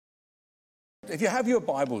if you have your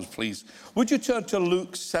Bibles, please, would you turn to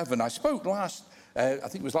Luke 7? I spoke I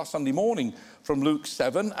think it was last Sunday morning from Luke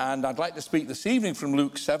 7, and I'd like to speak this evening from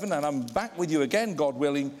Luke 7, and I'm back with you again, God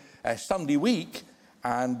willing, Sunday week,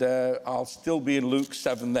 and I'll still be in Luke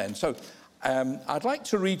 7 then. So I'd like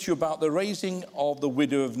to read to you about the raising of the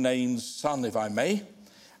widow of Nain's son, if I may,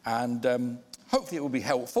 and hopefully it will be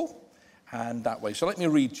helpful, and that way. So let me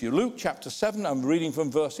read to you. Luke chapter 7, I'm reading from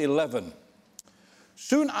verse 11.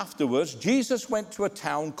 Soon afterwards, Jesus went to a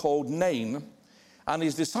town called Nain, and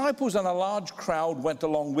his disciples and a large crowd went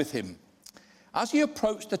along with him. As he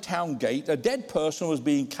approached the town gate, a dead person was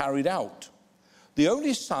being carried out, the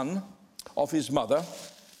only son of his mother,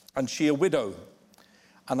 and she a widow.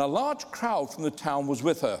 And a large crowd from the town was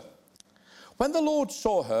with her. When the Lord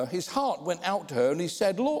saw her, his heart went out to her, and he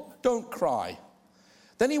said, "Lord, don't cry."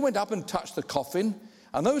 Then he went up and touched the coffin,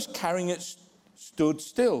 and those carrying it stood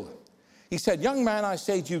still. He said, "Young man, I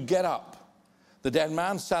say to you, get up." The dead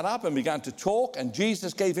man sat up and began to talk, and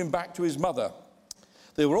Jesus gave him back to his mother.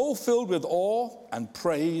 They were all filled with awe and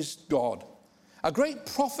praised God. "A great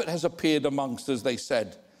prophet has appeared amongst us," they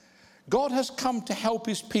said. "God has come to help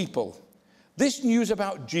his people." This news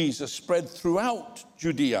about Jesus spread throughout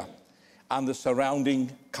Judea and the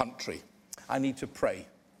surrounding country. I need to pray.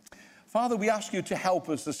 Father, we ask you to help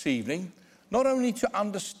us this evening, not only to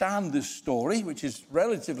understand this story, which is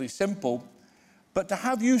relatively simple, but to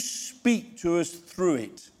have you speak to us through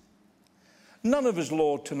it. None of us,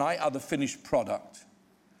 Lord, tonight are the finished product.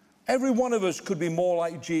 Every one of us could be more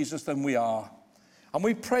like Jesus than we are. And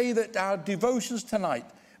we pray that our devotions tonight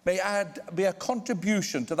may be a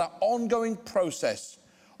contribution to that ongoing process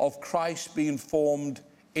of Christ being formed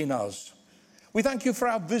in us. We thank you for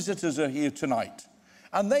our visitors who are here tonight.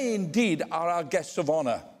 And they indeed are our guests of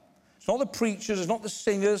honor. It's not the preachers, it's not the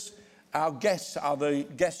singers. Our guests are the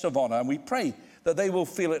guests of honor. And we pray that they will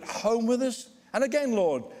feel at home with us. And again,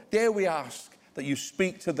 Lord, dare we ask that you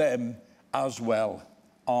speak to them as well.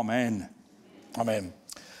 Amen. Amen.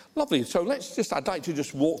 Lovely. So I'd like to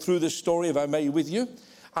just walk through this story, if I may, with you.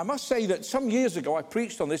 I must say that some years ago I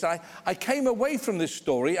preached on this. I came away from this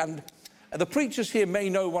story, and the preachers here may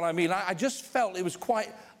know what I mean. I just felt it was quite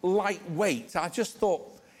lightweight. I just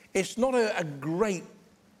thought it's not a great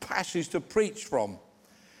passage to preach from.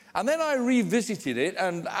 And then I revisited it,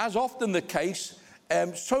 and as often the case,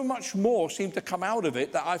 so much more seemed to come out of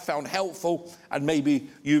it that I found helpful, and maybe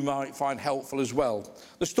you might find helpful as well.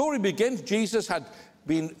 The story begins, Jesus had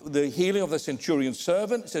been the healing of the centurion's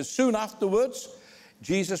servant. It says, soon afterwards,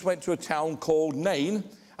 Jesus went to a town called Nain,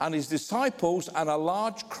 and his disciples and a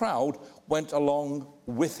large crowd went along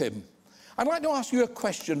with him. I'd like to ask you a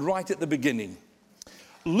question right at the beginning.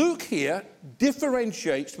 Luke here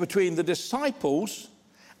differentiates between the disciples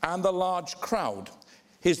and the large crowd.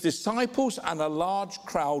 His disciples and a large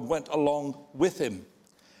crowd went along with him.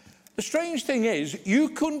 The strange thing is, you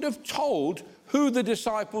couldn't have told who the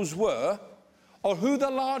disciples were or who the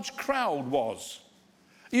large crowd was.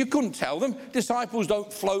 You couldn't tell them. Disciples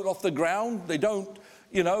don't float off the ground. They don't,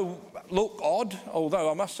 look odd. Although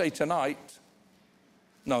I must say tonight,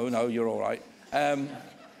 no, you're all right.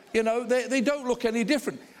 They don't look any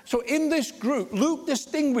different. So in this group, Luke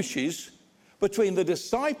distinguishes between the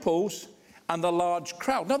disciples and the large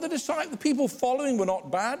crowd. Now, the people following were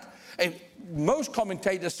not bad. Most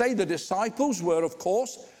commentators say the disciples were, of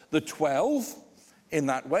course, the 12 in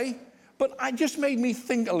that way. But it just made me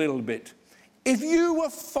think a little bit. If you're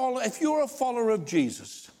a follower of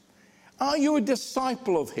Jesus, are you a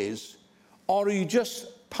disciple of his, or are you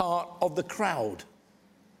just part of the crowd?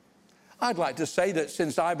 I'd like to say that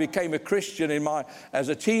since I became a Christian as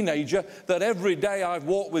a teenager, that every day I've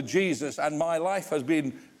walked with Jesus and my life has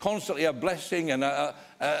been constantly a blessing and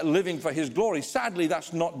living for his glory. Sadly,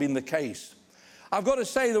 that's not been the case. I've got to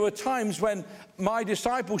say there were times when my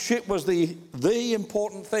discipleship was the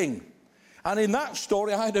important thing. And in that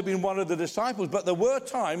story, I'd have been one of the disciples, but there were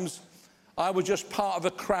times I was just part of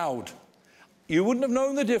a crowd. You wouldn't have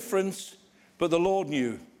known the difference, but the Lord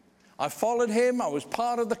knew. I followed him, I was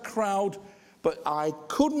part of the crowd, but I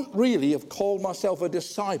couldn't really have called myself a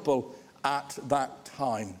disciple at that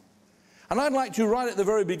time. And I'd like to, right at the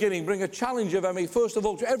very beginning, bring a challenge of me, first of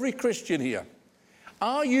all, to every Christian here.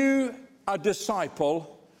 Are you a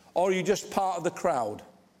disciple, or are you just part of the crowd?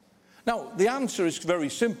 Now, the answer is very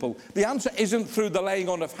simple. The answer isn't through the laying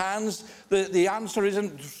on of hands. The answer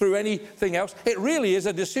isn't through anything else. It really is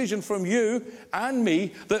a decision from you and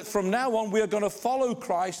me that from now on we are going to follow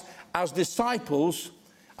Christ as disciples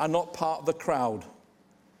and not part of the crowd.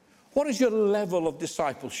 What is your level of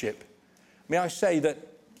discipleship? May I say that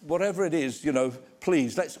whatever it is,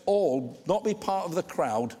 please, let's all not be part of the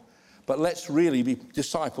crowd, but let's really be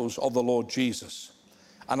disciples of the Lord Jesus.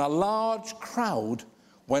 And a large crowd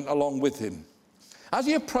went along with him. As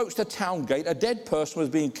he approached the town gate, a dead person was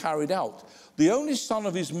being carried out, the only son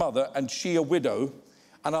of his mother, and she a widow,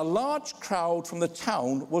 and a large crowd from the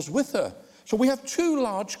town was with her. So we have two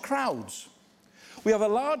large crowds. We have a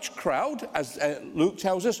large crowd, as Luke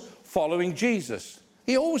tells us, following Jesus.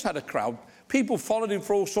 He always had a crowd. People followed him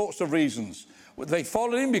for all sorts of reasons. They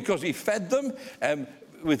followed him because he fed them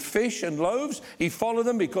with fish and loaves. He followed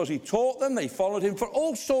them because he taught them. They followed him for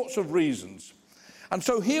all sorts of reasons. And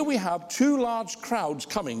so here we have two large crowds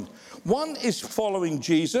coming. One is following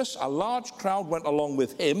Jesus. A large crowd went along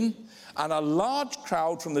with him, and a large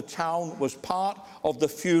crowd from the town was part of the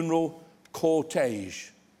funeral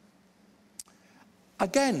cortege.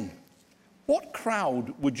 Again, what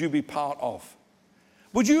crowd would you be part of?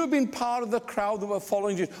 Would you have been part of the crowd that were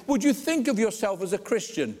following Jesus? Would you think of yourself as a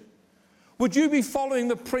Christian? Would you be following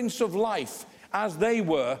the Prince of Life as they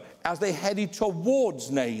were, as they headed towards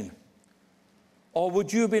Nain? Or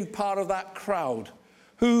would you have been part of that crowd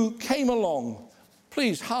who came along,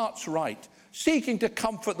 please, hearts right, seeking to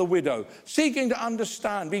comfort the widow, seeking to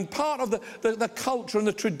understand, being part of the culture and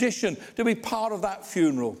the tradition, to be part of that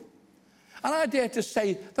funeral? And I dare to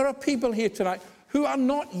say there are people here tonight who are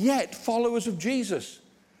not yet followers of Jesus.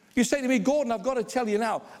 You say to me, Gordon, I've got to tell you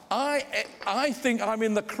now, I think I'm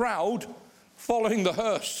in the crowd following the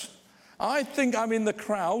hearse. I think I'm in the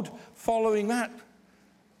crowd following that.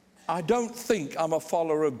 I don't think I'm a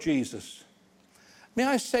follower of Jesus. May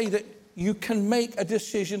I say that you can make a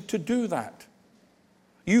decision to do that.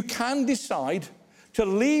 You can decide to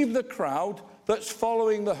leave the crowd that's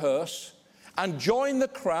following the hearse and join the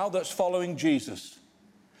crowd that's following Jesus.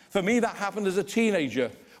 For me, that happened as a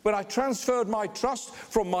teenager, when I transferred my trust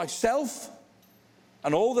from myself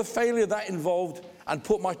and all the failure that involved and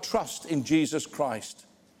put my trust in Jesus Christ.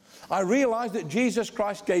 I realized that Jesus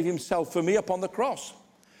Christ gave himself for me upon the cross.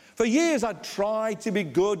 For years, I'd tried to be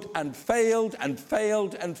good and failed and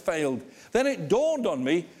failed and failed. Then it dawned on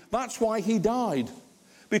me, that's why he died.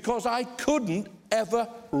 Because I couldn't ever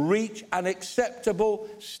reach an acceptable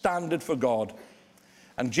standard for God.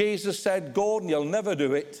 And Jesus said, Gordon, you'll never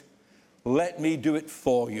do it. Let me do it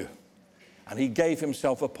for you. And he gave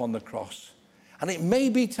himself upon the cross. And it may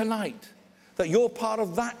be tonight that you're part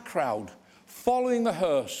of that crowd, following the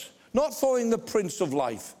hearse, not following the Prince of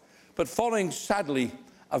Life, but following, sadly,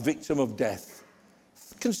 a victim of death.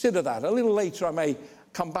 Consider that. A little later, I may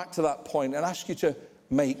come back to that point and ask you to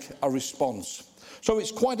make a response. So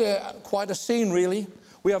it's quite a scene, really.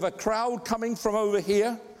 We have a crowd coming from over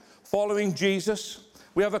here, following Jesus.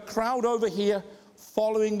 We have a crowd over here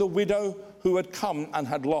following the widow who had come and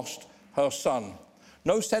had lost her son.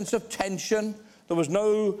 No sense of tension. There was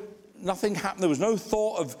nothing happened. There was no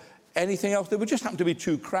thought of anything else. There would just happen to be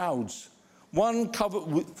two crowds. One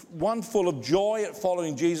full of joy at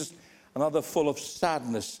following Jesus, another full of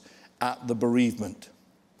sadness at the bereavement.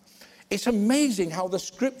 It's amazing how the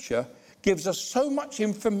scripture gives us so much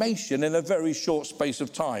information in a very short space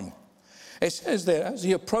of time. It says there, as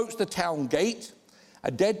he approached the town gate,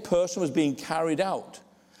 a dead person was being carried out.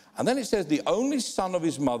 And then it says, the only son of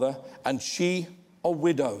his mother, and she a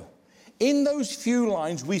widow. In those few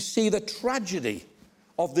lines, we see the tragedy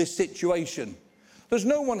of this situation. There's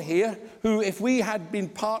no one here who, if we had been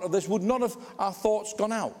part of this, would not have our thoughts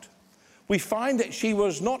gone out. We find that she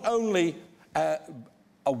was not only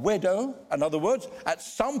a widow, in other words, at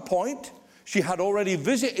some point, she had already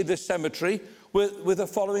visited the cemetery with her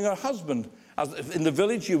following her husband. As in the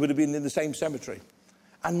village, she would have been in the same cemetery.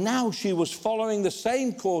 And now she was following the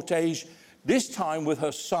same cortege, this time with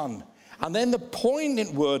her son. And then the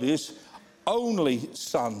poignant word is, only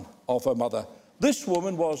son of her mother. This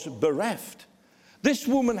woman was bereft. This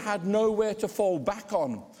woman had nowhere to fall back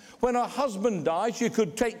on. When her husband died, she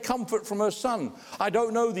could take comfort from her son. I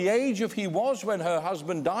don't know the age of he was when her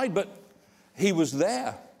husband died, but he was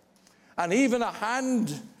there. And even a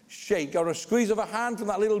handshake or a squeeze of a hand from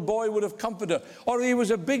that little boy would have comforted her. Or he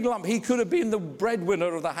was a big lump. He could have been the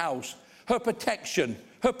breadwinner of the house, her protection,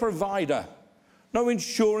 her provider. No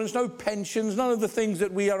insurance, no pensions, none of the things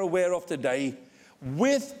that we are aware of today.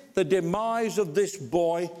 With the demise of this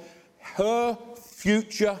boy, her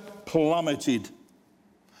future plummeted.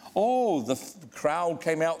 Oh, the crowd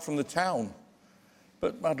came out from the town.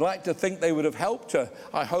 But I'd like to think they would have helped her.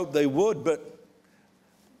 I hope they would, but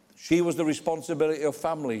she was the responsibility of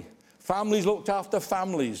family. Families looked after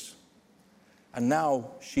families. And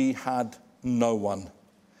now she had no one.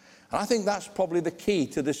 And I think that's probably the key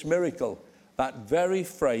to this miracle, that very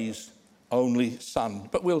phrase, only son.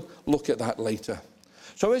 But we'll look at that later.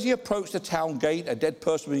 So as he approached the town gate, a dead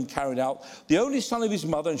person was being carried out, the only son of his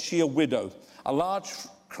mother, and she a widow. A large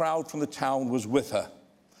crowd from the town was with her.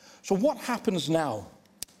 So what happens now?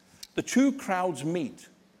 The two crowds meet.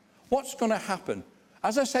 What's going to happen?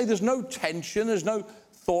 As I say, there's no tension, there's no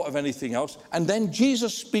thought of anything else. And then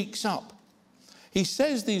Jesus speaks up. He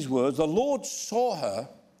says these words, "The Lord saw her,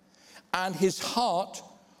 and his heart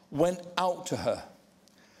went out to her."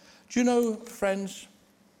 Do you know, friends,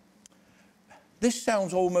 this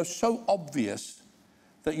sounds almost so obvious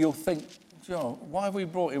that you'll think, why have we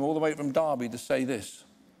brought him all the way from Derby to say this?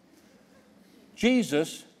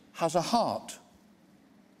 Jesus has a heart.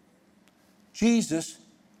 Jesus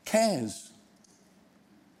cares.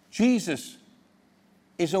 Jesus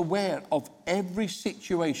is aware of every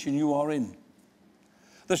situation you are in.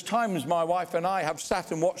 There's times my wife and I have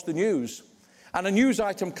sat and watched the news, and a news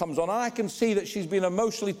item comes on, and I can see that she's been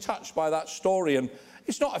emotionally touched by that story, and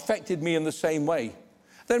it's not affected me in the same way.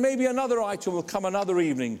 Then maybe another item will come another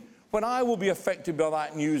evening when I will be affected by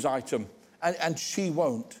that news item, and she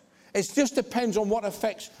won't. It just depends on what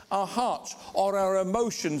affects our hearts or our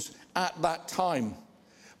emotions at that time.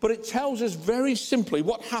 But it tells us very simply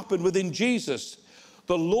what happened within Jesus.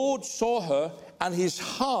 The Lord saw her, and his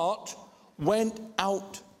heart went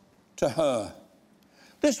out to her.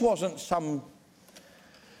 This wasn't some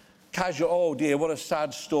casual, oh dear, what a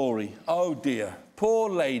sad story. Oh dear, poor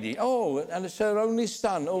lady. Oh, and it's her only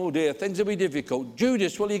son. Oh dear, things will be difficult.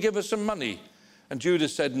 Judas, will you give us some money? And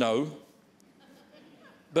Judas said no.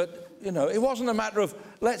 But, it wasn't a matter of,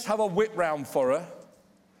 let's have a whip round for her.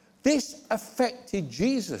 This affected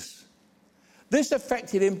Jesus. This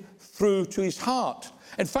affected him through to his heart.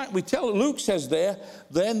 In fact, Luke says there,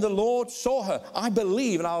 then the Lord saw her. I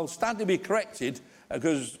believe, and I'll stand to be corrected,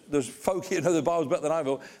 because there's folk here who know the Bible better than I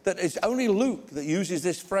will, that it's only Luke that uses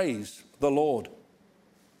this phrase, the Lord.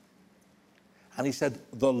 And he said,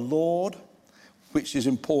 the Lord, which is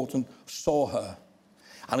important, saw her,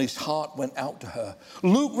 and his heart went out to her.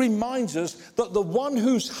 Luke reminds us that the one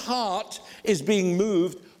whose heart is being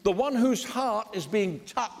moved, the one whose heart is being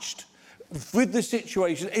touched with the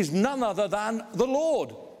situation is none other than the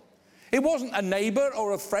Lord. It wasn't a neighbor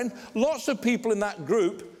or a friend. Lots of people in that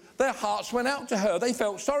group, their hearts went out to her. They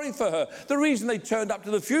felt sorry for her. The reason they turned up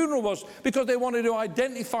to the funeral was because they wanted to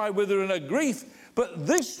identify with her in her grief. But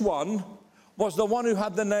this one was the one who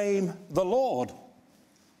had the name, the Lord.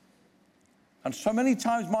 And so many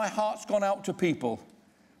times my heart's gone out to people,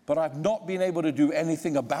 but I've not been able to do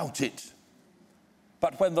anything about it.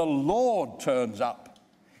 But when the Lord turns up,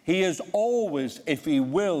 he is always, if he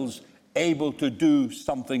wills, able to do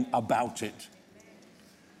something about it.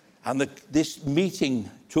 And this meeting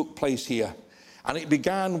took place here. And it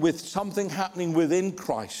began with something happening within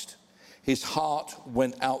Christ. His heart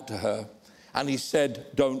went out to her. And he said,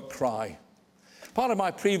 don't cry. Part of my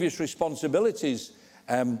previous responsibilities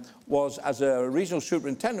was, as a regional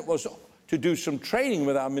superintendent, was to do some training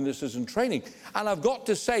with our ministers in training. And I've got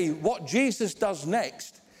to say, what Jesus does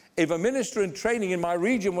next, if a minister in training in my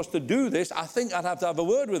region was to do this, I think I'd have to have a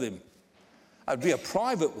word with him. It'd be a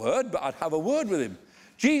private word, but I'd have a word with him.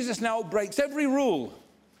 Jesus now breaks every rule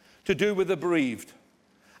to do with the bereaved.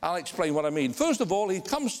 I'll explain what I mean. First of all, he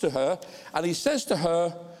comes to her and he says to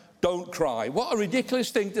her, don't cry. What a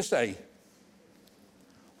ridiculous thing to say.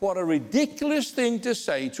 What a ridiculous thing to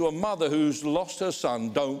say to a mother who's lost her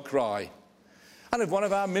son, don't cry. And if one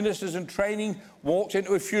of our ministers in training walked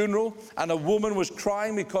into a funeral and a woman was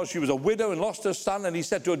crying because she was a widow and lost her son, and he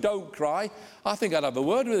said to her, don't cry, I think I'd have a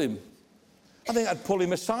word with him. I think I'd pull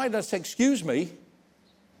him aside and I'd say, excuse me,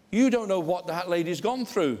 you don't know what that lady's gone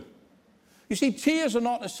through. You see, tears are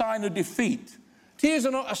not a sign of defeat. Tears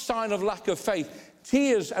are not a sign of lack of faith.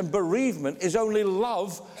 Tears and bereavement is only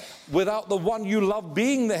love without the one you love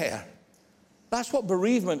being there. That's what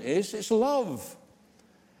bereavement is. It's love.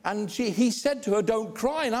 And he said to her, don't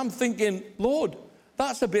cry. And I'm thinking, Lord,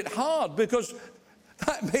 that's a bit hard, because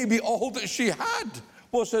that may be all that she had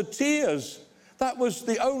was her tears. That was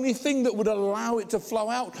the only thing that would allow it to flow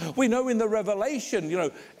out. We know in the Revelation,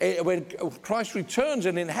 when Christ returns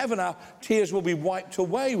and in heaven our tears will be wiped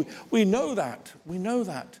away. We know that. We know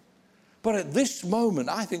that. But at this moment,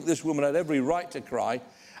 I think this woman had every right to cry.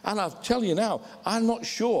 And I'll tell you now, I'm not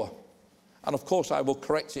sure, and of course I will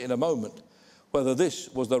correct it in a moment, whether this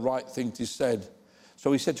was the right thing to said.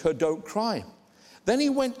 So he said to her, don't cry. Then he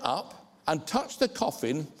went up and touched the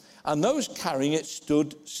coffin, and those carrying it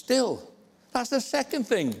stood still. That's the second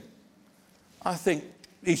thing I think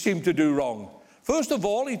he seemed to do wrong. First of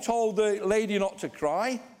all, he told the lady not to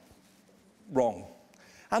cry. Wrong.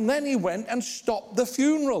 And then he went and stopped the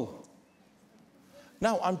funeral.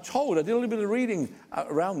 Now, I'm told, I did a little bit of reading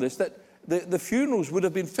around this, that the funerals would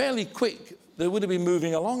have been fairly quick. They would have been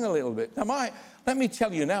moving along a little bit. Now, let me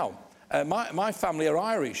tell you now, my family are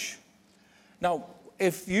Irish. Now,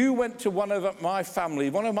 if you went to one of my family,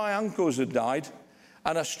 one of my uncles had died,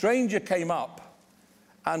 and a stranger came up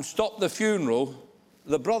and stopped the funeral,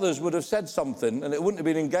 the brothers would have said something, and it wouldn't have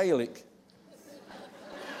been in Gaelic.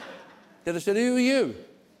 They'd have said, "Who are you?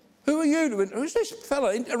 Who are you? Who's this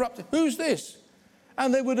fella interrupting? Who's this?"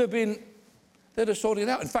 And they'd have sorted it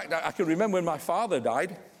out. In fact, I can remember when my father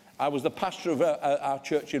died, I was the pastor of our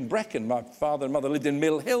church in Brecon. My father and mother lived in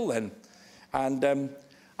Mill Hill then. And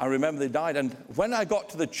I remember they died. And when I got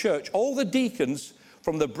to the church, all the deacons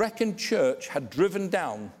from the Brecon church had driven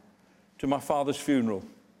down to my father's funeral.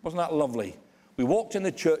 Wasn't that lovely? We walked in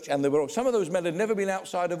the church, and some of those men had never been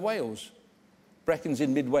outside of Wales. Brecon's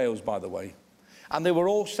in mid-Wales, by the way. And they were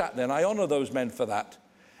all sat there, and I honour those men for that.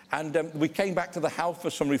 And we came back to the house for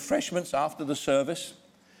some refreshments after the service.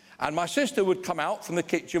 And my sister would come out from the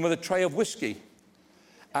kitchen with a tray of whiskey.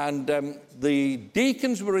 And the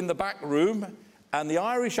deacons were in the back room, and the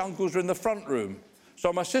Irish uncles were in the front room.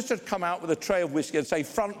 So my sister would come out with a tray of whiskey and say,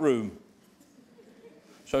 "Front room."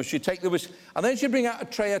 So she'd take the whiskey, and then she'd bring out a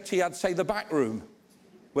tray of tea. I'd say the back room,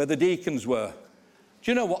 where the deacons were. Do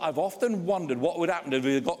you know what? I've often wondered what would happen if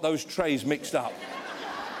we had got those trays mixed up.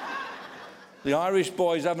 The Irish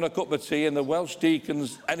boys having a cup of tea and the Welsh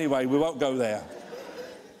deacons. Anyway, we won't go there.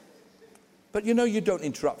 But you know, you don't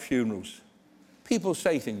interrupt funerals. People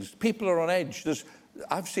say things. People are on edge.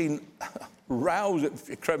 I've seen rows at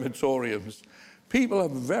crematoriums. People are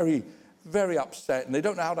very, very upset, and they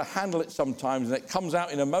don't know how to handle it sometimes, and it comes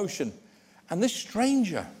out in emotion. And this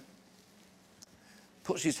stranger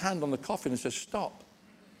puts his hand on the coffin and says, "Stop.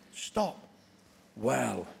 Stop."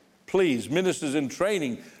 Well, please, ministers in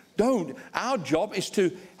training, don't. Our job is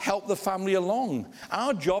to help the family along.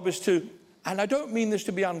 Our job is to, and I don't mean this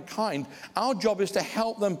to be unkind, our job is to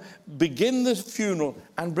help them begin the funeral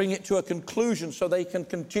and bring it to a conclusion so they can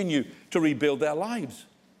continue to rebuild their lives.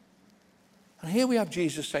 And here we have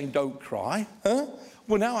Jesus saying, "Don't cry."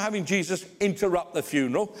 We're now having Jesus interrupt the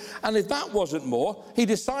funeral. And if that wasn't more, he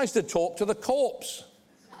decides to talk to the corpse.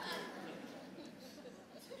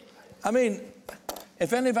 I mean,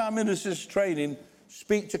 if any of our ministers training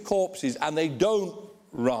speak to corpses and they don't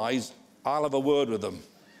rise, I'll have a word with them.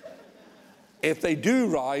 If they do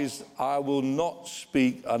rise, I will not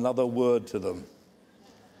speak another word to them.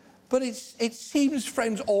 But it seems,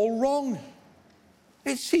 friends, all wrong.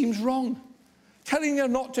 It seems wrong. Telling her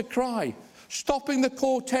not to cry, stopping the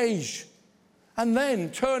cortege, and then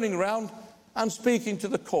turning around and speaking to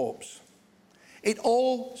the corpse. It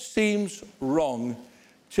all seems wrong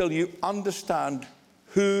till you understand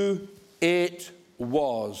who it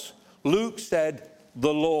was. Luke said,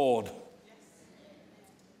 "The Lord."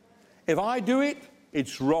 If I do it,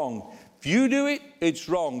 it's wrong. If you do it, it's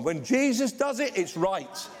wrong. When Jesus does it, it's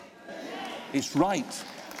right. It's right.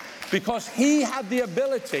 Because he had the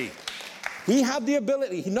ability. He had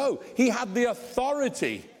the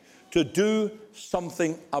authority to do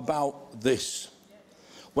something about this.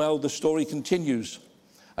 Well, the story continues.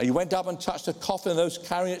 He went up and touched the coffin, and those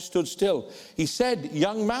carrying it stood still. He said,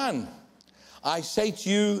 "Young man, I say to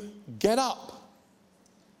you, get up."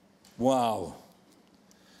 Wow.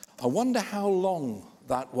 I wonder how long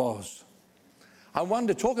that was. I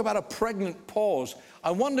wonder, talk about a pregnant pause.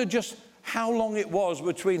 I wonder just how long it was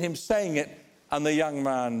between him saying it and the young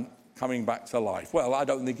man coming back to life. Well, I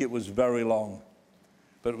don't think it was very long,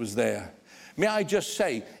 but it was there. May I just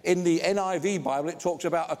say, in the NIV Bible, it talks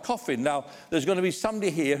about a coffin. Now, there's going to be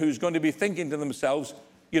somebody here who's going to be thinking to themselves,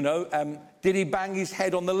 did he bang his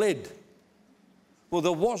head on the lid? Well,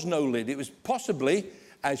 there was no lid. It was possibly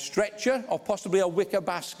a stretcher or possibly a wicker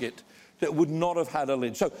basket that would not have had a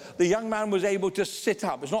lid. So the young man was able to sit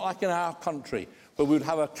up. It's not like in our country where we would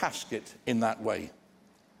have a casket in that way.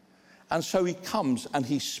 And so he comes and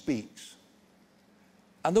he speaks.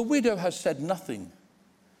 And the widow has said nothing.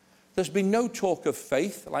 There's been no talk of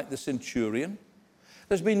faith like the centurion.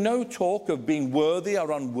 There's been no talk of being worthy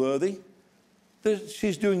or unworthy.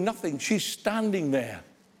 She's doing nothing. She's standing there.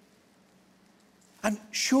 And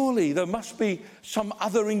surely there must be some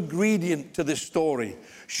other ingredient to this story.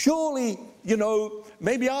 Surely,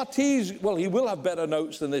 maybe R.T.'s, well, he will have better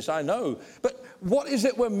notes than this, I know. But what is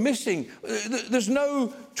it we're missing? There's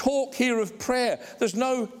no talk here of prayer. There's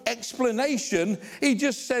no explanation. He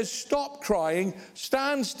just says, stop crying,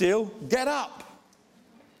 stand still, get up.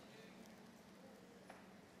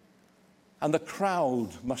 And the crowd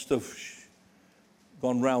must have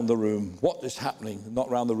gone round the room. What is happening?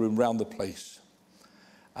 Not round the room, round the place.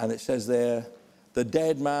 And it says there, the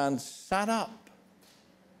dead man sat up.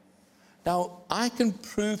 Now, I can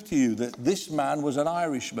prove to you that this man was an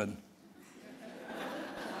Irishman.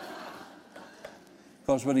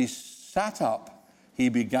 Because when he sat up, he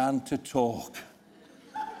began to talk.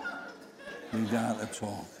 He began to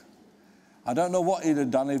talk. I don't know what he'd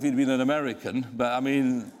have done if he'd been an American, but I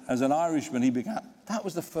mean, as an Irishman, he began. That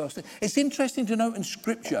was the first thing. It's interesting to note in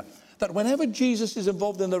Scripture that whenever Jesus is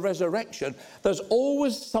involved in the resurrection, there's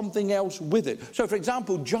always something else with it. So, for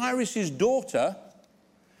example, Jairus' daughter,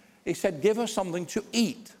 he said, give her something to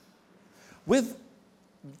eat. With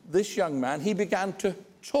this young man, he began to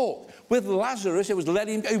talk. With Lazarus, it was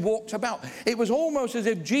he walked about. It was almost as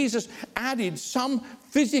if Jesus added some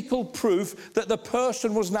physical proof that the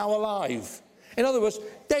person was now alive. In other words,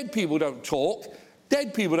 dead people don't talk,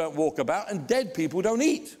 dead people don't walk about, and dead people don't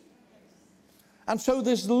eat. And so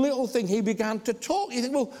this little thing, he began to talk. You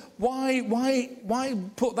think, well, why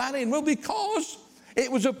put that in? Well, because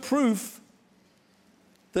it was a proof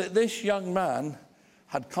that this young man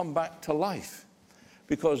had come back to life.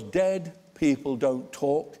 Because dead people don't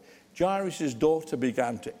talk. Jairus' daughter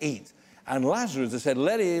began to eat. And Lazarus, they said,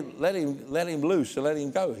 let him loose and let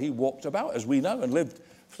him go. He walked about, as we know, and lived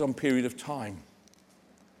for some period of time.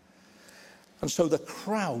 And so the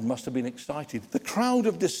crowd must have been excited. The crowd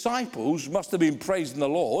of disciples must have been praising the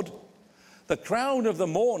Lord. The crowd of the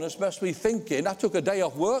mourners must be thinking, I took a day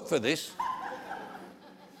off work for this.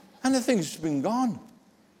 And the thing's been gone.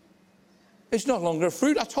 It's no longer a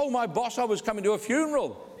fruit. I told my boss I was coming to a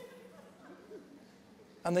funeral.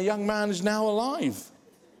 And the young man is now alive.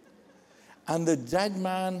 And the dead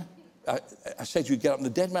man, I said you'd get up, and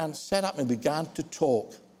the dead man sat up and began to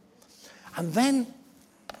talk. And then,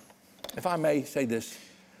 if I may say this,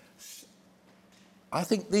 I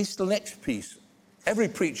think the next piece, every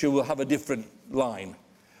preacher will have a different line,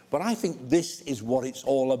 but I think this is what it's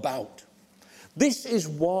all about. This is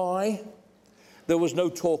why there was no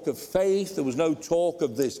talk of faith, there was no talk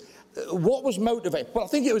of this. What was motivated? Well, I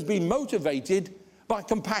think it was being motivated by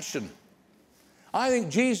compassion. I think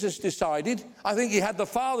Jesus decided, I think he had the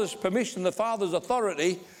Father's permission, the Father's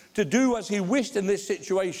authority to do as he wished in this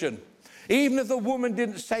situation. Even if the woman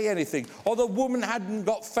didn't say anything, or the woman hadn't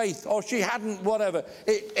got faith, or she hadn't whatever,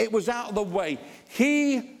 it was out of the way.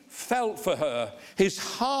 He felt for her. His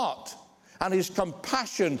heart and his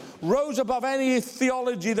compassion rose above any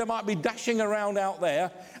theology that might be dashing around out there,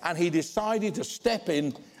 and he decided to step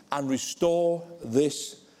in and restore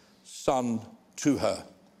this son to her.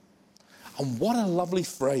 And what a lovely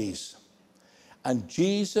phrase. And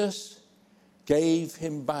Jesus gave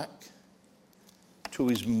him back to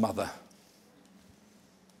his mother.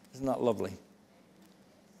 Isn't that lovely?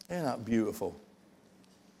 Isn't that beautiful?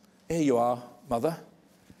 Here you are, mother.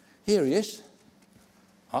 Here he is.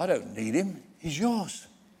 I don't need him. He's yours.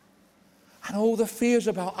 And all the fears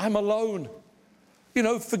about I'm alone. You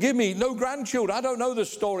know, forgive me, no grandchildren. I don't know the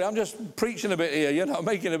story. I'm just preaching a bit here, you know,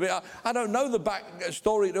 making a bit. I don't know the back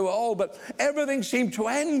story to it all, but everything seemed to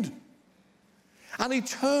end. And he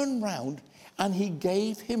turned round and he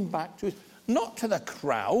gave him back to not to the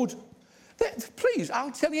crowd. Please, I'll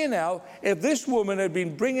tell you now, if this woman had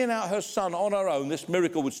been bringing out her son on her own, this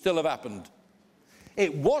miracle would still have happened.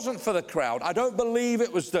 It wasn't for the crowd. I don't believe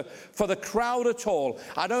it was for the crowd at all.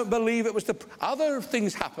 I don't believe it was other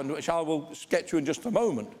things happened, which I will sketch you in just a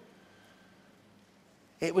moment.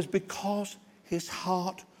 It was because his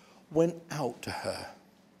heart went out to her.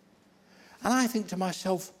 And I think to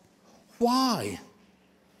myself, why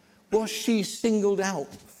was she singled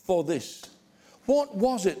out for this? What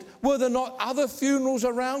was it? Were there not other funerals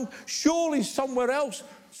around? Surely somewhere else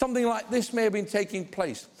something like this may have been taking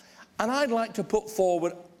place. And I'd like to put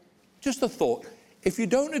forward just a thought. If you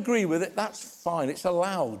don't agree with it, that's fine. It's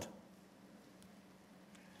allowed.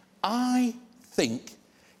 I think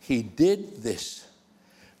he did this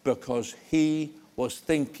because he was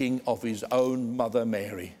thinking of his own mother,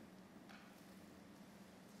 Mary.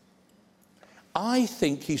 I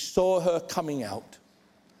think he saw her coming out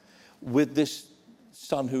with this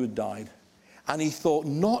son who had died. And he thought,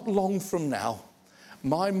 not long from now,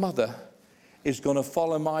 my mother is going to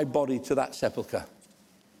follow my body to that sepulchre.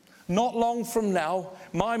 Not long from now,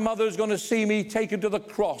 my mother is going to see me taken to the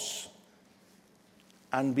cross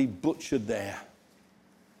and be butchered there.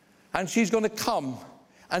 And she's going to come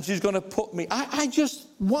and she's going to put me. I just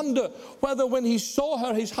wonder whether when he saw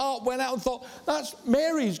her, his heart went out and thought, that's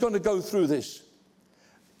Mary's going to go through this.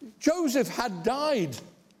 Joseph had died.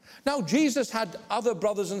 Now, Jesus had other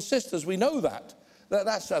brothers and sisters. We know that.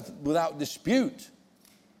 That's without dispute.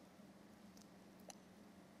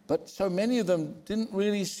 But so many of them didn't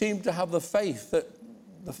really seem to have the faith that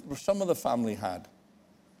some of the family had.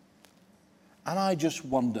 And I just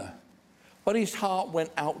wonder, When his heart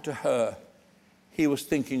went out to her, he was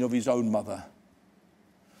thinking of his own mother,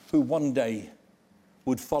 who one day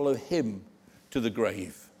would follow him to the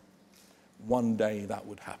grave. One day that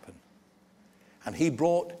would happen. And he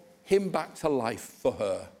brought him back to life for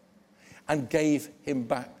her and gave him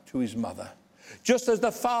back to his mother. Just as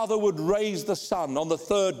the Father would raise the Son on the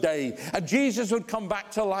third day, and Jesus would come back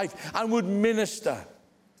to life and would minister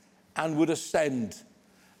and would ascend,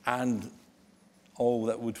 and all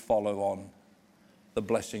that would follow on, the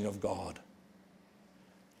blessing of God.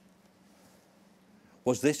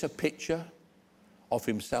 Was this a picture of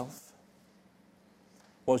himself?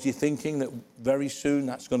 Was he thinking that very soon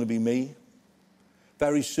that's going to be me?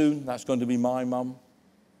 Very soon that's going to be my mum?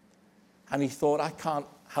 And he thought, I can't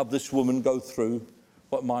have this woman go through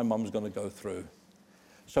what my mum's going to go through.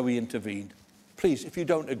 So he intervened. Please, if you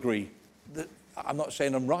don't agree, I'm not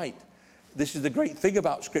saying I'm right. This is the great thing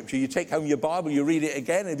about Scripture. You take home your Bible, you read it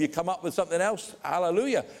again, and if you come up with something else,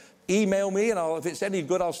 hallelujah. Email me, and if it's any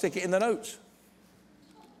good, I'll stick it in the notes.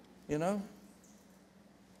 You know?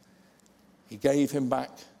 He gave him back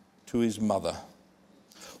to his mother.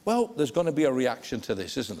 Well, there's going to be a reaction to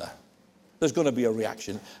this, isn't there? There's going to be a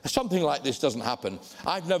reaction. Something like this doesn't happen.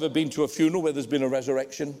 I've never been to a funeral where there's been a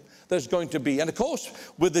resurrection. There's going to be. And of course,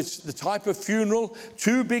 with the type of funeral,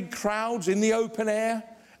 2 big crowds in the open air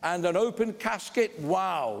and an open casket,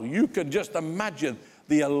 wow, you can just imagine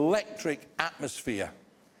the electric atmosphere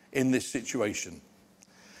in this situation.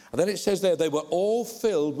 And then it says there, they were all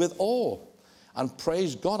filled with awe. And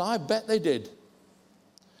praise God, I bet they did.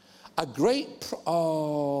 I'm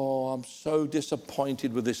so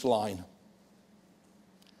disappointed with this line.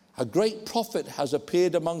 A great prophet has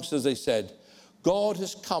appeared amongst us, they said. God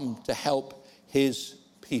has come to help his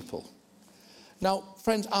people. Now,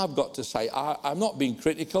 friends, I've got to say, I'm not being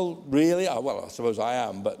critical, really. Well, I suppose I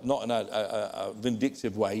am, but not in a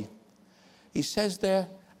vindictive way. He says there,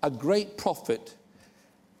 a great prophet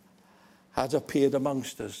has appeared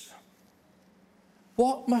amongst us.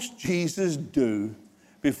 What must Jesus do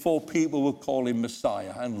before people will call him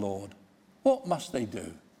Messiah and Lord? What must they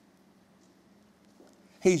do?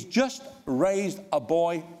 He's just raised a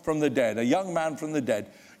boy from the dead, a young man from the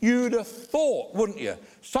dead. You'd have thought, wouldn't you?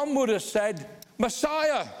 Some would have said,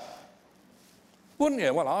 Messiah. Wouldn't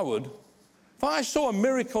you? Well, I would. If I saw a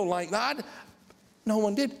miracle like that, no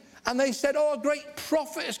one did. And they said, oh, a great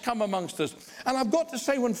prophet has come amongst us. And I've got to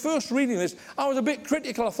say, when first reading this, I was a bit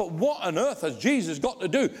critical. I thought, what on earth has Jesus got to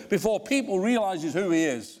do before people realize who he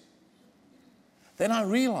is? Then I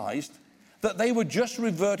realized that they were just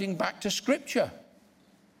reverting back to Scripture.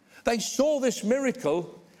 They saw this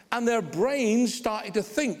miracle and their brains started to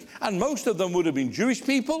think. And most of them would have been Jewish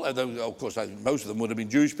people. Of course, most of them would have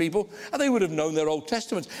been Jewish people. And they would have known their Old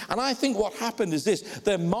Testaments. And I think what happened is this.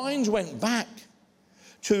 Their minds went back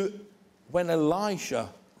to when Elisha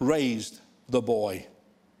raised the boy,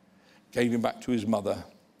 gave him back to his mother.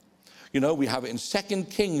 You know, we have it in 2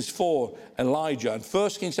 Kings 4, Elijah, and 1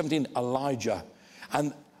 Kings 17, Elijah,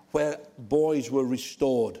 and where boys were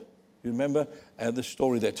restored. You remember the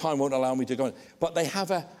story there. Time won't allow me to go on. But they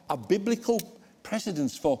have a biblical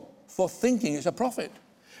precedence for thinking it's a prophet.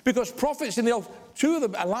 Because prophets in the Old, 2 of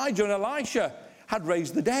them, Elijah and Elisha, had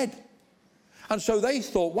raised the dead. And so they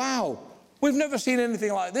thought, wow, we've never seen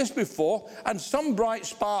anything like this before. And some bright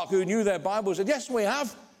spark who knew their Bible said, yes, we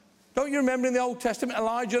have. Don't you remember in the Old Testament,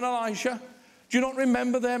 Elijah and Elisha? Do you not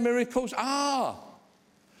remember their miracles?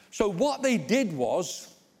 So what they did was,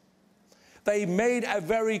 they made a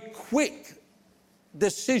very quick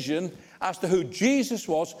decision as to who Jesus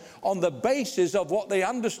was on the basis of what they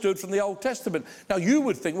understood from the Old Testament. Now, you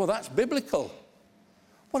would think, well, that's biblical.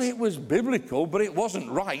 Well, it was biblical, but it wasn't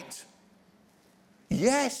right.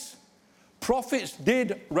 Yes, prophets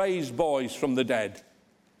did raise boys from the dead,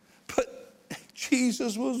 but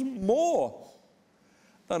Jesus was more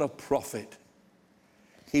than a prophet.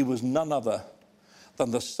 He was none other than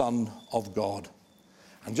the Son of God.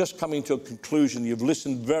 And just coming to a conclusion, you've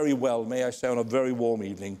listened very well, may I say, on a very warm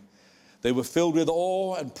evening. They were filled with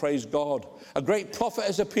awe and praised God. A great prophet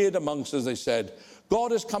has appeared amongst us, they said.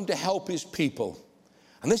 God has come to help his people.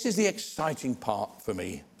 And this is the exciting part for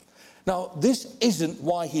me. Now, this isn't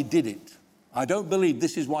why he did it. I don't believe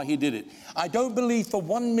this is why he did it. I don't believe for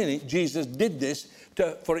 1 minute Jesus did this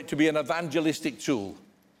for it to be an evangelistic tool.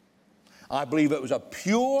 I believe it was a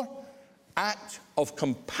pure act of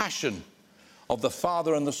compassion of the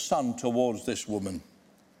Father and the Son towards this woman.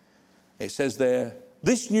 It says there,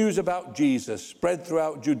 this news about Jesus spread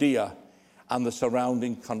throughout Judea and the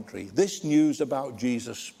surrounding country. This news about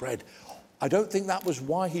Jesus spread. I don't think that was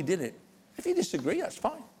why he did it. If you disagree, that's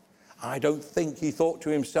fine. I don't think he thought to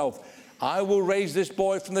himself, I will raise this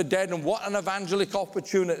boy from the dead. And what an evangelic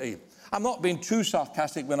opportunity. I'm not being too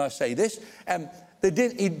sarcastic when I say this.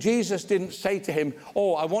 Jesus didn't say to him,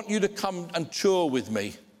 oh, I want you to come and tour with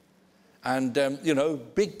me. And,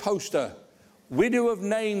 big poster. Widow of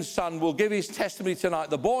Nain's son will give his testimony tonight.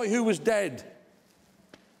 The boy who was dead.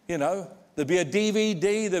 There'd be a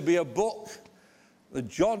DVD, there'd be a book. The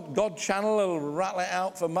God channel will rattle it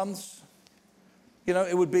out for months.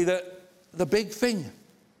 It would be the big thing.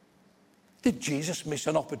 Did Jesus miss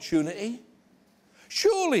an opportunity?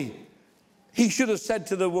 Surely he should have said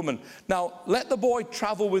to the woman, now let the boy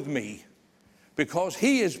travel with me because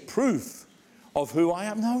he is proof of who I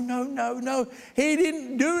am. No. He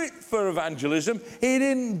didn't do it for evangelism. He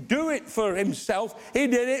didn't do it for himself. He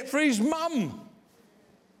did it for his mum.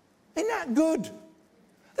 Isn't that good?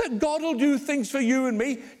 That God will do things for you and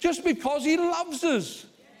me just because he loves us.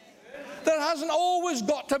 There hasn't always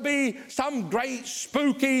got to be some great,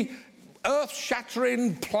 spooky,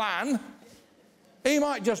 earth-shattering plan. He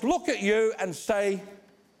might just look at you and say,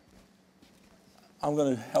 I'm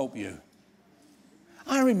going to help you.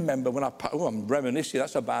 I remember when I'm reminiscing,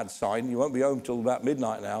 that's a bad sign. You won't be home till about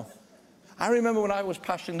midnight now. I remember when I was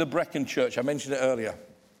pastoring the Brecon Church, I mentioned it earlier.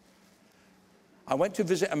 I went to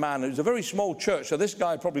visit a man. It was a very small church, so this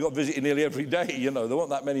guy probably got visited nearly every day. There weren't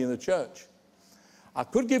that many in the church. I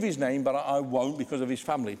could give his name, but I won't because of his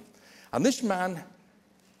family. And this man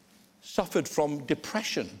suffered from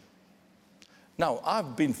depression. Now,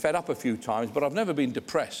 I've been fed up a few times, but I've never been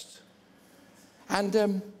depressed.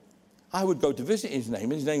 And I would go to visit his name.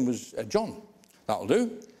 His name was John. That'll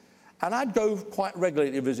do. And I'd go quite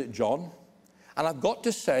regularly to visit John. And I've got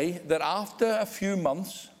to say that after a few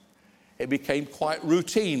months, it became quite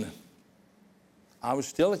routine. I was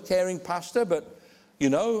still a caring pastor, but,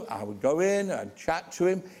 I would go in and chat to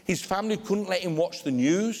him. His family couldn't let him watch the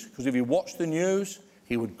news, because if he watched the news,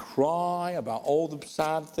 he would cry about all the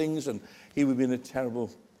sad things, and he would be in a terrible...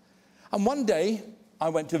 And one day, I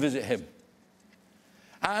went to visit him.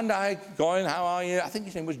 And I go in, how are you? I think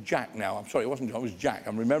his name was Jack now. I'm sorry, it wasn't John, it was Jack.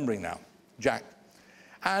 I'm remembering now. Jack.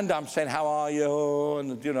 And I'm saying, how are you?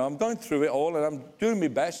 And, I'm going through it all, and I'm doing my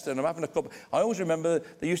best, and I'm having a cup. I always remember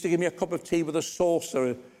they used to give me a cup of tea with a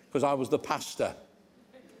saucer because I was the pastor.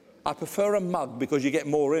 I prefer a mug because you get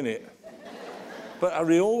more in it. But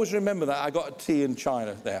I always remember that. I got a tea in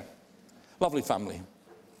China there. Lovely family.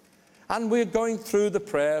 And we're going through the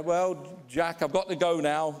prayer. Well, Jack, I've got to go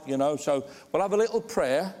now, so we'll have a little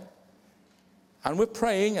prayer. And we're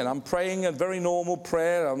praying, and I'm praying a very normal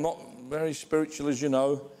prayer. I'm not very spiritual, as you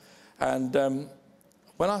know. And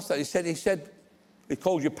when I started, he said, he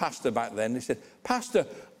called you pastor back then. He said, Pastor,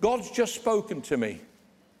 God's just spoken to me.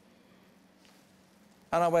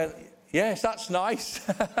 And I went, yes, that's nice.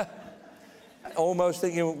 Almost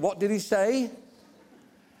thinking, what did he say?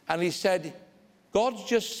 And he said, God's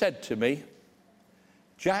just said to me,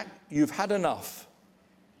 Jack, you've had enough.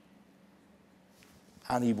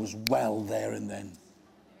 And he was well there and then.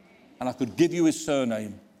 And I could give you his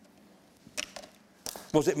surname.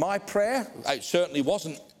 Was it my prayer? It certainly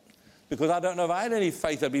wasn't. Because I don't know if I had any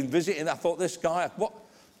faith. I'd been visiting. I thought, this guy,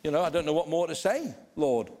 I don't know what more to say,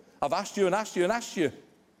 Lord. I've asked you and asked you and asked you.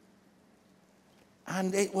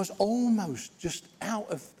 And it was almost just out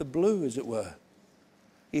of the blue, as it were.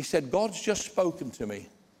 He said, God's just spoken to me.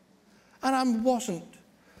 And I wasn't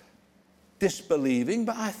disbelieving,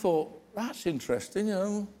 but I thought, that's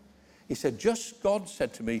interesting, He said, God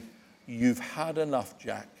said to me, you've had enough,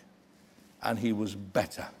 Jack. And he was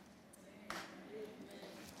better.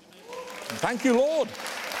 Thank you, Lord.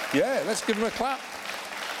 Yeah, let's give him a clap.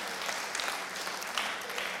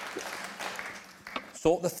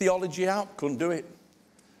 Sort the theology out, couldn't do it.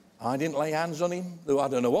 I didn't lay hands on him, though I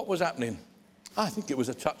don't know what was happening. I think it was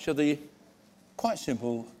a touch of the, quite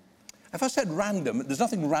simple. If I said random, there's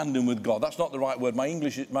nothing random with God. That's not the right word. My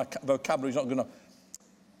vocabulary is not good enough.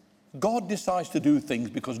 God decides to do things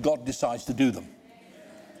because God decides to do them.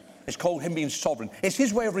 It's called him being sovereign. It's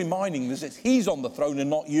his way of reminding us that he's on the throne and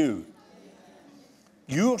not you.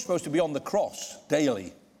 You're supposed to be on the cross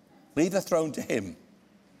daily. Leave the throne to him.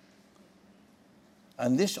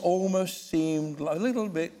 And this almost seemed a little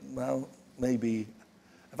bit, well, maybe,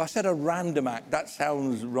 if I said a random act, that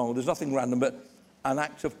sounds wrong. There's nothing random, but an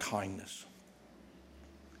act of kindness.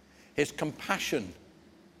 His compassion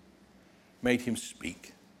made him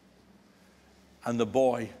speak. And the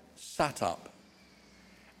boy sat up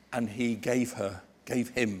and he gave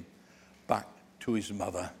him back to his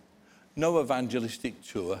mother. No evangelistic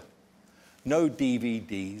tour, no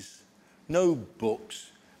DVDs, no books.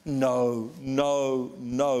 No.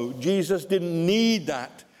 Jesus didn't need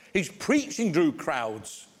that. His preaching drew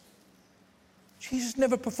crowds. Jesus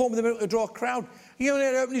never performed the miracle to draw a crowd. He only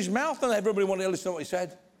had to open his mouth and everybody wanted to listen to what he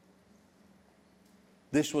said.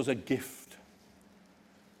 This was a gift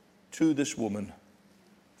to this woman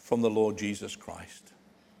from the Lord Jesus Christ.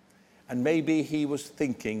 And maybe he was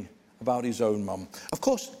thinking about his own mum. Of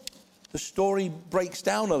course, the story breaks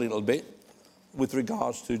down a little bit with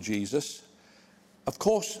regards to Jesus. Of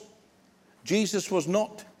course, Jesus was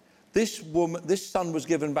not, this son was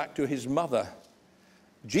given back to his mother.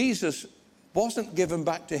 Jesus wasn't given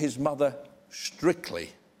back to his mother strictly.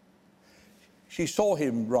 She saw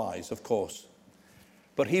him rise, of course,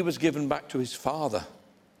 but he was given back to his Father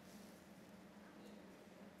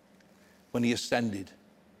when he ascended.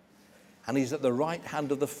 And he's at the right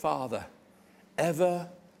hand of the Father, ever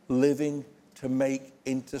living to make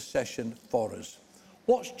intercession for us.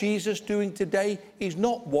 What's Jesus doing today? He's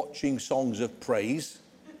not watching songs of praise,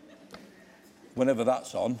 whenever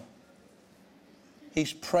that's on.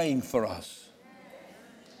 He's praying for us.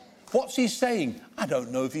 What's he saying? I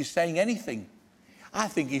don't know if he's saying anything. I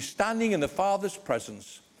think he's standing in the Father's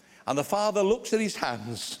presence, and the Father looks at his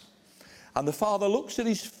hands, and the Father looks at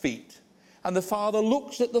his feet, and the Father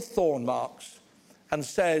looks at the thorn marks and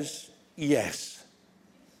says, yes,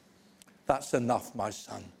 that's enough, my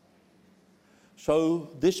son. So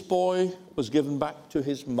this boy was given back to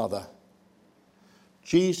his mother.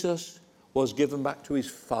 Jesus was given back to his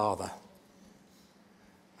Father.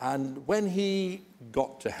 And when he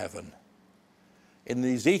got to heaven, in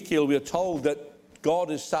Ezekiel we are told that God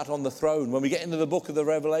is sat on the throne. When we get into the book of the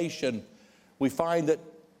Revelation, we find that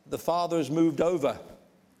the Father has moved over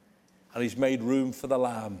and he's made room for the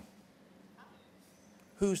Lamb.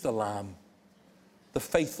 Who's the Lamb? The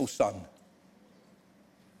faithful Son,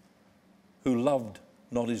 who loved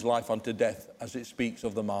not his life unto death, as it speaks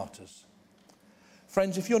of the martyrs.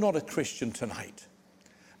 Friends, if you're not a Christian tonight,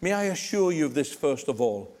 may I assure you of this first of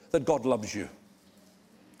all, that God loves you.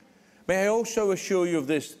 May I also assure you of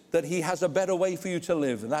this, that he has a better way for you to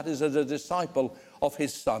live, and that is as a disciple of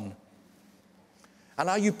his Son. And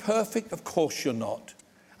are you perfect? Of course you're not.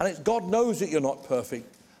 And God knows that you're not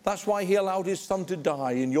perfect. That's why he allowed his Son to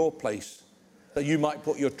die in your place, that you might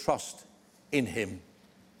put your trust in him.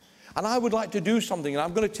 And I would like to do something, and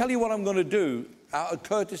I'm going to tell you what I'm going to do, out of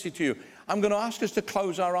courtesy to you. I'm going to ask us to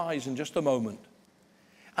close our eyes in just a moment.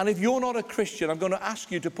 And if you're not a Christian, I'm going to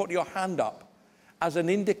ask you to put your hand up as an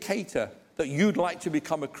indicator that you'd like to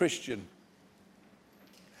become a Christian.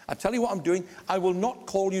 I'll tell you what I'm doing. I will not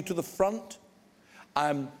call you to the front.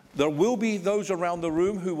 There will be those around the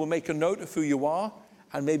room who will make a note of who you are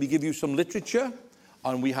and maybe give you some literature.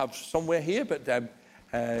 And we have somewhere here, but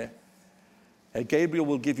Gabriel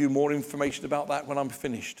will give you more information about that when I'm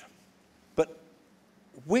finished. But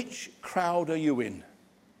which crowd are you in?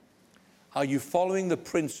 Are you following the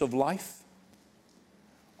Prince of Life?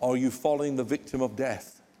 Or are you following the victim of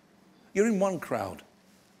death? You're in one crowd.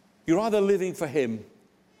 You're either living for him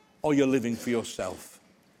or you're living for yourself.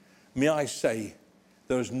 May I say,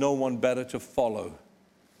 there is no one better to follow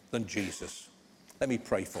than Jesus. Let me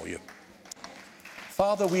pray for you.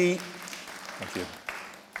 Father, thank you.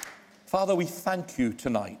 Father, we thank you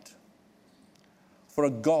tonight for a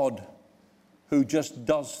God who just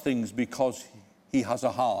does things because he has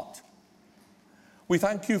a heart. We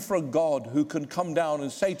thank you for a God who can come down and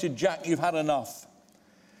say to Jack, you've had enough.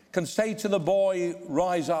 Can say to the boy,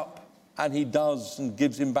 rise up, and he does and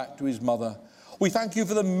gives him back to his mother. We thank you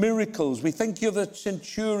for the miracles. We thank you of the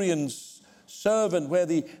centurion's servant where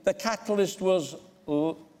the catalyst was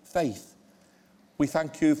faith. We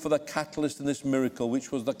thank you for the catalyst in this miracle, which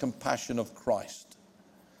was the compassion of Christ.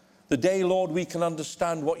 The day, Lord, we can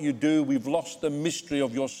understand what you do, we've lost the mystery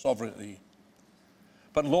of your sovereignty.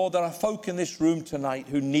 But Lord, there are folk in this room tonight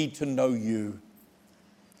who need to know you.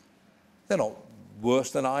 They're not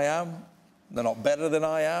worse than I am. They're not better than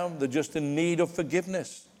I am. They're just in need of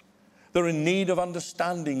forgiveness. They're in need of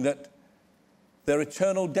understanding that their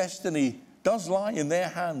eternal destiny does lie in their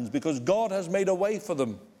hands because God has made a way for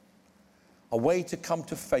them, a way to come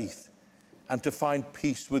to faith and to find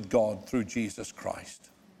peace with God through Jesus Christ.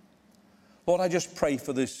 Lord, I just pray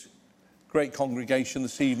for this great congregation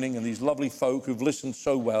this evening and these lovely folk who've listened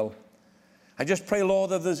so well. I just pray, Lord,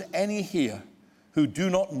 that if there's any here who do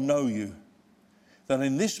not know you, that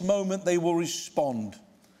in this moment they will respond,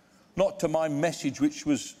 not to my message, which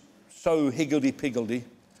was so higgledy-piggledy,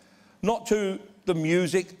 not to the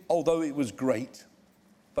music, although it was great,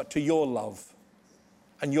 but to your love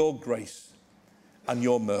and your grace and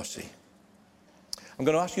your mercy. I'm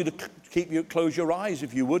going to ask you to close your eyes,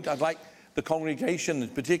 if you would. I'd like the congregation,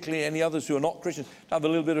 particularly any others who are not Christians, to have a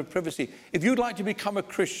little bit of privacy. If you'd like to become a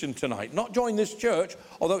Christian tonight, not join this church,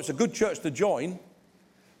 although it's a good church to join,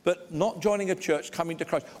 but not joining a church, coming to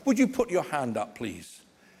Christ, would you put your hand up, please?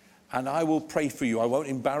 And I will pray for you. I won't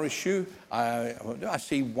embarrass you. I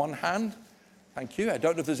see one hand. Thank you. I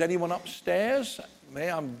don't know if there's anyone upstairs.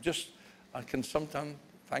 I can sometimes,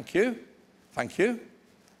 thank you. Thank you.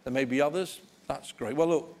 There may be others. That's great. Well,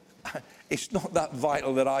 look, it's not that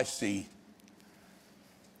vital that I see,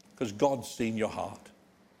 because God's seen your heart.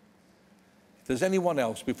 If there's anyone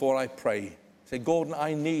else, before I pray, say, Gordon,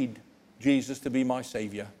 I need Jesus to be my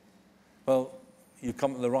Savior. Well, you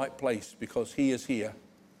come to the right place, because he is here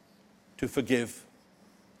to forgive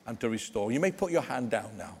and to restore. You may put your hand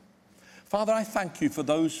down now. Father, I thank you for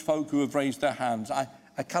those folk who have raised their hands. I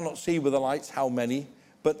cannot see with the lights how many,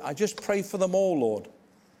 but I just pray for them all, Lord,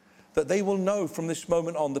 that they will know from this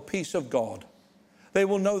moment on the peace of God. They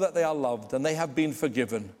will know that they are loved and they have been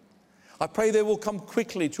forgiven. I pray they will come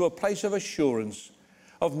quickly to a place of assurance,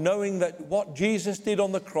 of knowing that what Jesus did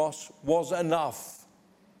on the cross was enough.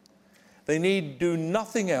 They need do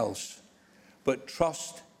nothing else but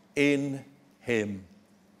trust in him.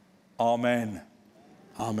 Amen.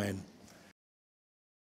 Amen.